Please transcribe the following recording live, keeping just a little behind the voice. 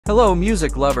Hello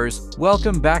music lovers,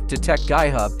 welcome back to Tech Guy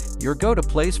Hub, your go-to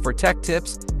place for tech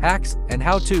tips, hacks, and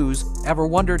how-tos. Ever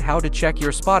wondered how to check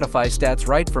your Spotify stats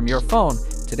right from your phone?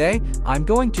 Today, I'm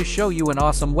going to show you an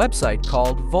awesome website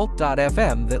called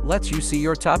Volt.fm that lets you see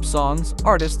your top songs,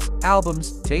 artists,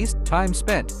 albums, taste, time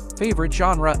spent, favorite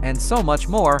genre, and so much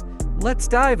more. Let's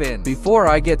dive in. Before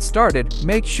I get started,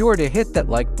 make sure to hit that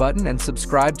like button and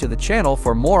subscribe to the channel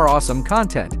for more awesome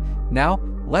content. Now,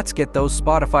 let's get those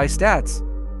Spotify stats.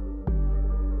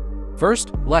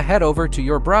 First, head over to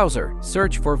your browser,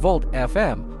 search for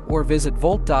Volt.fm, or visit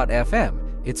Volt.fm.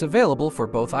 It's available for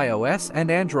both iOS and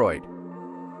Android.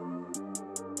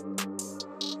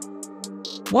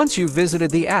 Once you've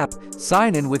visited the app,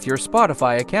 sign in with your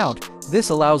Spotify account. This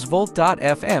allows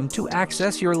Volt.fm to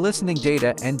access your listening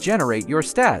data and generate your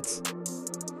stats.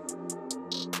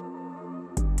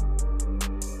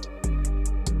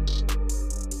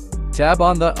 Tap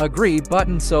on the Agree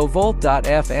button so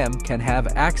Volt.fm can have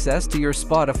access to your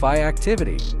Spotify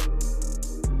activity.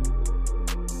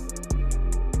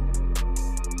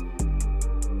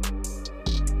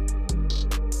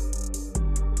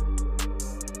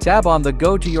 Tap on the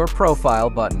Go to Your Profile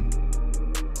button.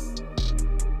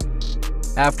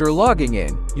 After logging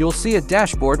in, you'll see a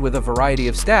dashboard with a variety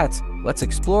of stats. Let's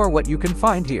explore what you can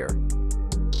find here.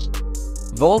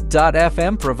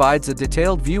 Volt.fm provides a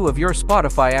detailed view of your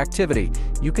Spotify activity.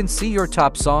 You can see your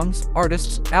top songs,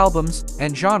 artists, albums,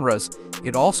 and genres.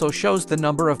 It also shows the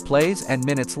number of plays and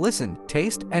minutes listened,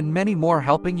 taste, and many more,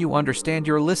 helping you understand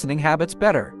your listening habits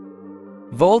better.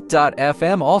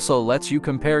 Volt.fm also lets you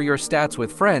compare your stats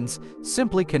with friends.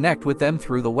 Simply connect with them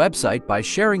through the website by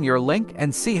sharing your link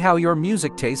and see how your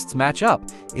music tastes match up.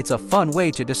 It's a fun way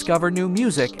to discover new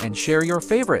music and share your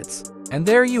favorites. And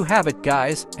there you have it,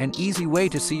 guys, an easy way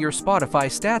to see your Spotify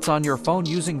stats on your phone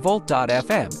using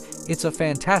Volt.fm. It's a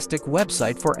fantastic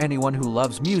website for anyone who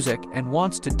loves music and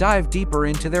wants to dive deeper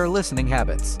into their listening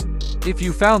habits. If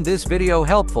you found this video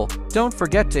helpful, don't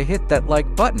forget to hit that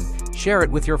like button, share it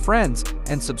with your friends,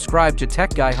 and subscribe to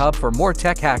Tech Guy Hub for more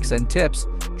tech hacks and tips.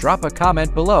 Drop a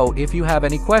comment below if you have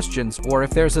any questions or if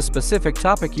there's a specific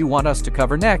topic you want us to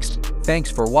cover next. Thanks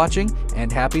for watching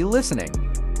and happy listening.